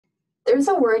There's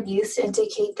a word used to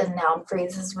indicate the noun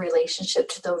phrase's relationship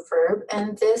to the verb,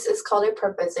 and this is called a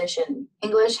preposition.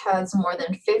 English has more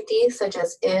than 50, such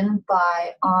as in,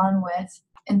 by, on, with,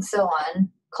 and so on.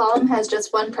 Klallam has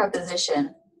just one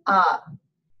preposition,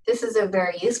 This is a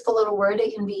very useful little word.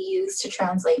 It can be used to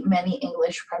translate many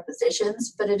English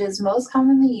prepositions, but it is most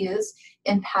commonly used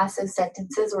in passive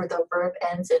sentences where the verb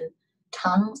ends in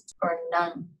tung or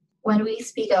nung. When we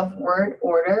speak of word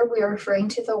order, we are referring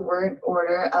to the word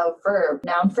order of verb,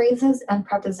 noun phrases, and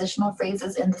prepositional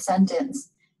phrases in the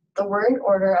sentence. The word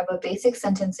order of a basic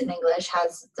sentence in English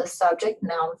has the subject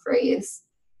noun phrase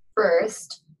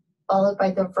first, followed by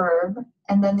the verb,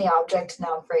 and then the object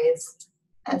noun phrase,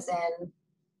 as in,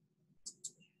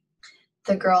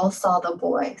 the girl saw the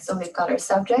boy. So we've got our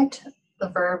subject, the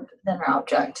verb, then our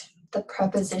object. The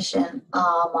preposition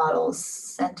models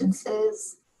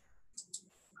sentences.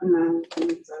 And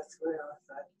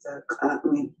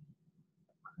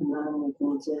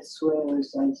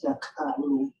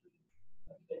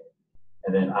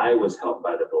then I was helped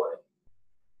by the boy.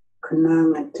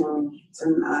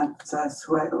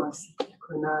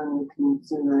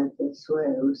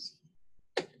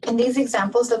 In these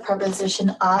examples, the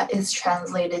preposition is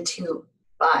translated to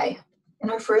by.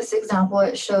 In our first example,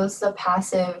 it shows the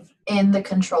passive in the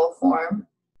control form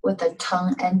with the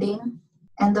tongue ending,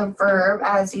 and the verb,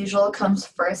 as usual, comes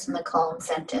first in the Klallam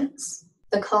sentence.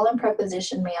 The Klallam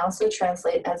preposition may also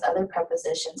translate as other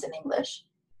prepositions in English.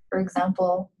 For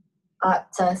example,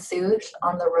 atsasut,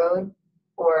 on the road,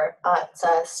 or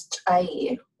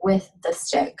atsastai, with the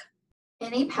stick.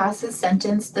 In a passive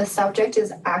sentence, the subject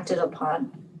is acted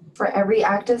upon. For every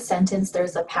active sentence,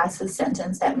 there's a passive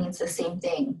sentence that means the same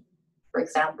thing. For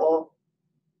example,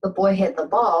 the boy hit the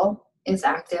ball is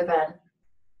active, and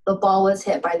the ball was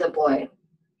hit by the boy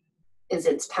is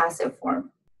its passive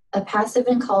form. A passive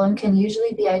in Klallam can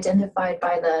usually be identified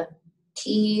by the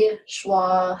t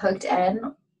schwa hooked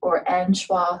n or n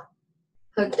schwa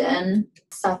hooked n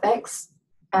suffix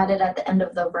added at the end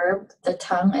of the verb, the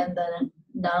tongue and the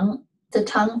nung. The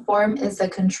tongue form is the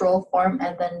control form,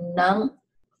 and the nung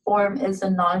form is the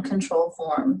non-control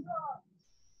form.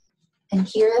 And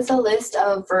here is a list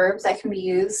of verbs that can be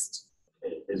used.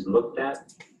 Is looked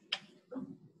at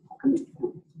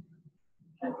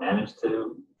and managed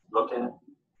to look at.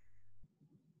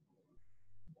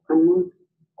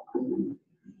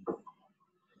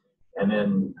 And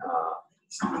then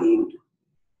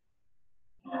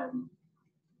and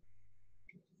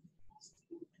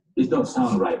these don't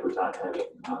sound right without having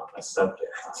a subject.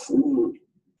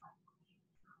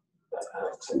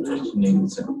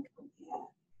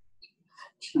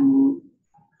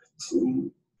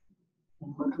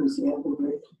 What was the other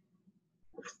word?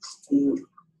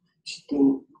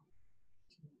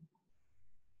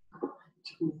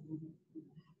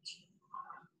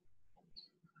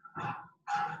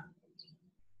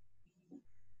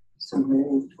 So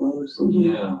very close.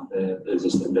 Yeah,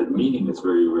 the meaning is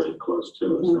very, very close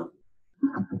too.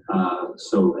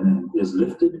 So and then is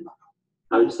lifted.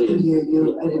 How do you say it?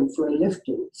 You're for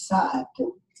lifted.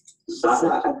 Sa'atin.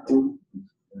 Sa'atin.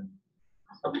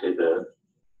 Okay, the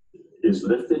is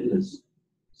lifted is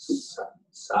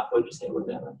what did you say with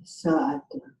that one?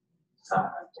 Sa'atin.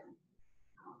 Sa'atin.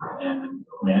 And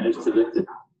managed to lift it.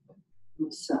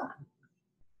 Sa.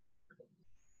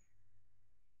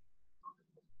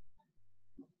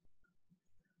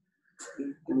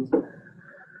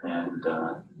 And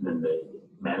then they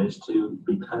managed to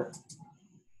be cut.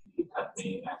 He cut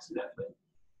me accidentally.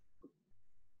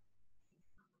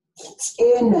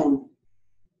 Amen.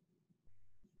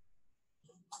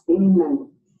 Amen.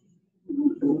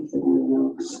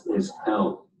 Is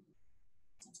held.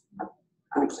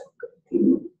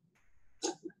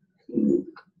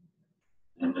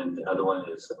 And then the other one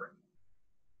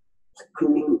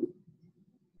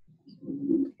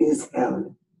is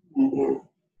held.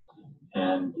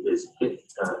 And is hit.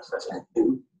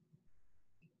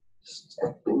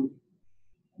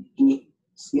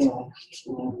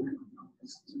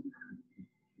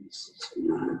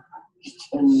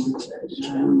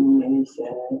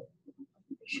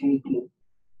 Shaking.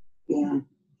 Yeah.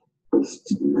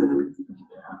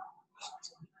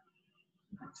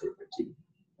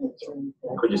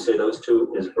 Could you say those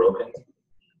two is broken?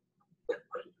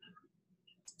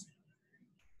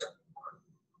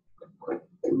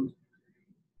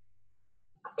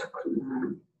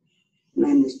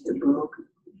 Managed to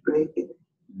break it.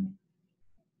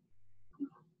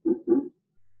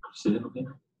 Say that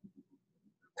again.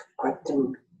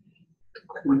 Cutting.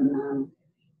 Again.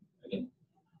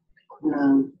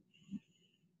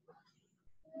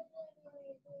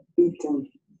 Eating.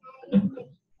 Again.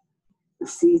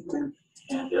 Seating.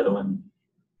 And the other one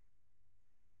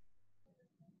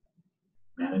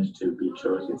managed to be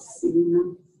chosen,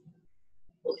 Sina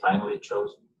or finally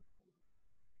chosen.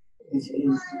 is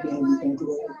being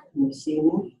Edward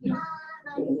Messina. Yeah.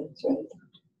 Yeah, that's right.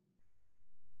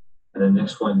 And the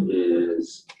next one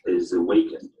is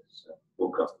awakened, so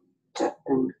woke up.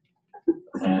 Chapter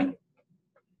And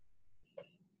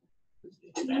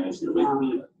managed to wake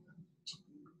me up.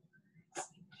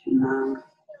 now.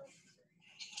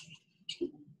 Yeah,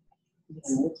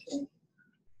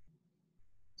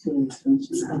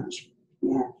 that's right.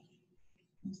 Yeah.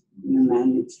 You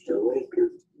managed to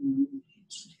awaken.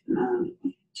 Now.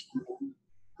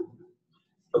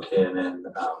 Okay, and then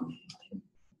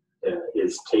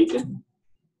is taken,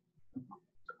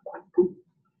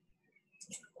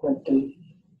 What do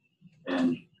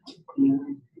and you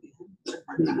know?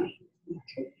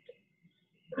 Okay.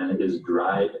 then it is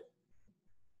dried,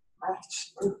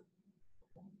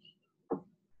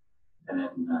 and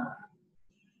then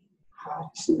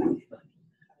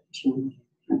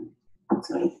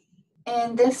Sorry.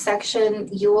 In this section,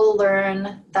 you will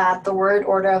learn that the word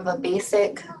order of a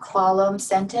basic Klallam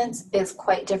sentence is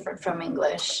quite different from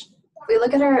English. If we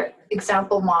look at our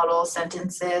example model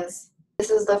sentences, this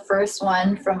is the first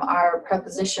one from our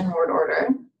preposition word order,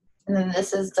 and then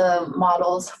this is the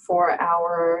models for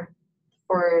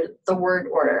the word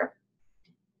order.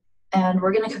 And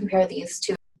we're going to compare these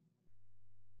two.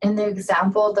 In the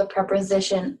example, the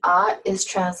preposition a is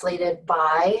translated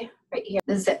by, right here.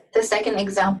 The second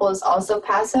example is also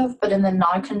passive, but in the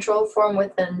non-control form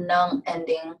with the nung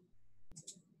ending.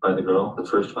 by the girl, the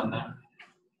first one there.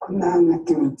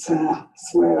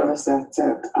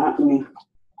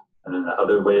 And then the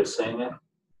other way of saying it,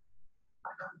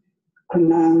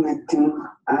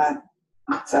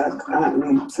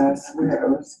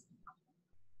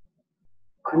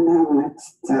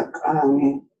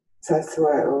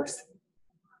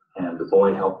 and the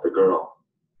boy helped the girl.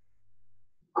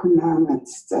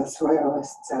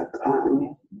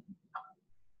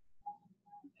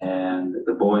 And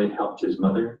the boy helped his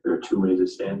mother. There are two ways of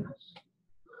saying this.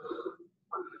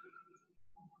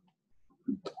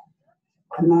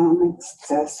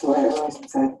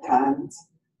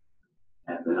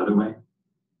 And the other way,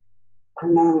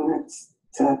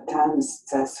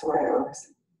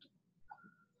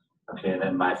 okay, and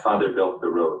then my father built the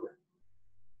road.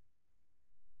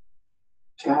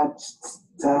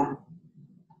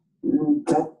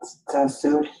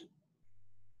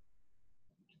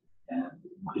 And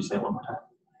could you say it one more time?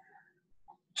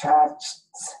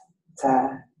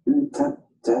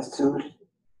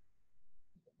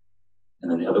 And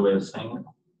then the other way of saying it,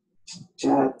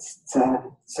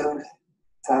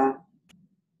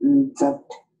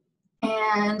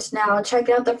 And now check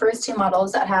out the first two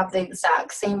models that have the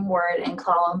exact same word in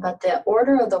Klallam, but the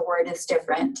order of the word is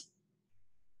different.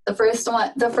 The first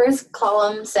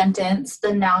Klallam sentence,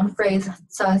 the noun phrase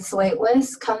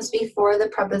 "saswaitwis" comes before the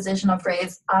prepositional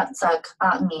phrase "atsak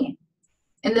atmi."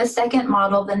 In the second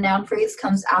model, the noun phrase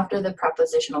comes after the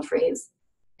prepositional phrase.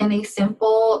 In a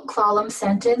simple Klallam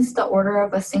sentence, the order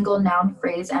of a single noun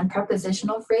phrase and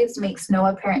prepositional phrase makes no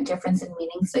apparent difference in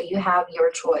meaning, so you have your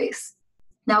choice.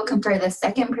 Now compare the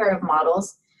second pair of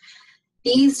models.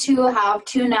 These two have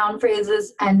two noun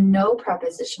phrases and no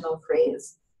prepositional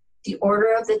phrase. The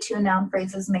order of the two noun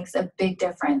phrases makes a big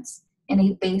difference. In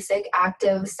a basic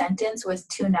active sentence with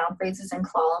two noun phrases in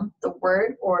Klallam, the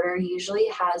word order usually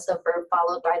has the verb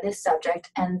followed by the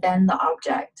subject and then the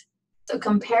object. So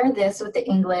compare this with the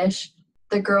English,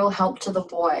 the girl helped to the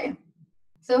boy.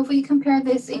 So if we compare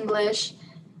this English,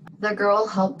 the girl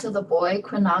helped to the boy,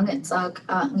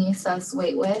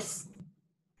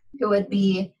 it would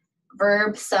be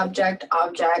verb, subject,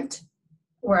 object,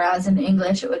 whereas in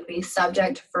English it would be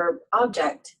subject, verb,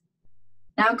 object.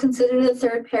 Now consider the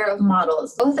third pair of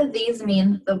models. Both of these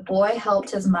mean the boy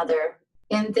helped his mother.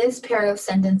 In this pair of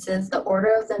sentences, the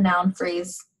order of the noun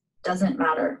phrase doesn't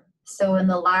matter. So in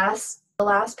the last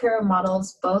pair of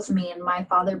models, both mean my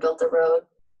father built the road.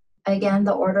 Again,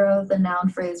 the order of the noun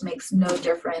phrase makes no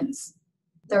difference.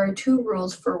 There are two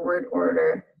rules for word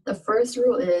order. The first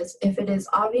rule is if it is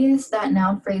obvious that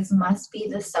noun phrase must be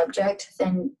the subject,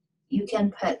 then you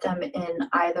can put them in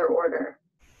either order.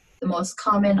 The most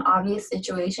common obvious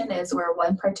situation is where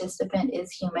one participant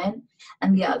is human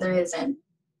and the other isn't.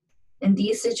 In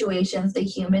these situations, the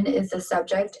human is the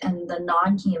subject and the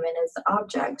non-human is the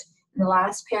object. In the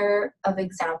last pair of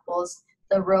examples,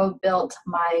 the road built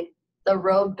my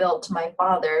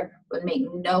father would make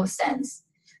no sense.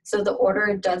 So the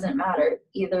order doesn't matter.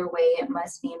 Either way, it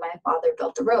must mean my father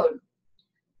built the road.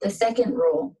 The second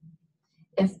rule,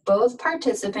 if both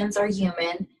participants are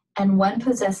human and one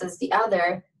possesses the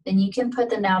other, then you can put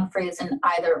the noun phrase in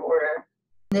either order.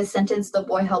 In this sentence, the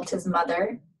boy helped his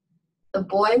mother. The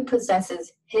boy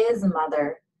possesses his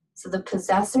mother, so the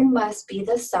possessor must be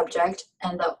the subject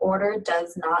and the order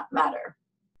does not matter.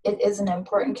 It is an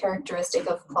important characteristic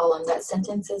of Klallam that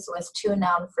sentences with two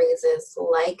noun phrases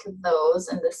like those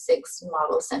in the 6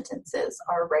 model sentences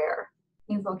are rare.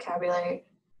 New vocabulary: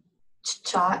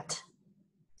 chot,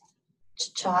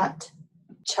 chot,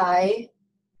 chai,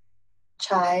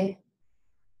 chai,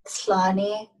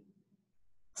 slani,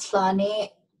 slani,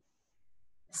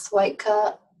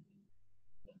 switka,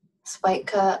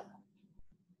 switka,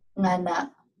 ngana,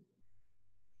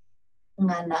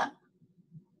 ngana.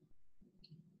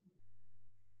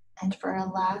 And for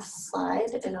our last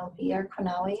slide, it'll be our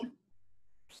Quinawi.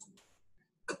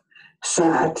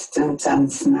 Saat dan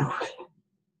sansnau.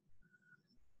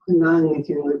 Kunang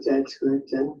itu wujud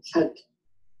dan sat.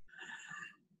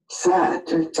 Saat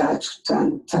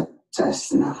dan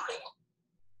sansnau.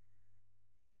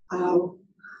 Au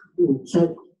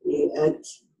sat iat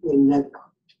inak.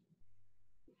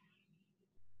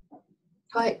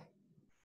 Right.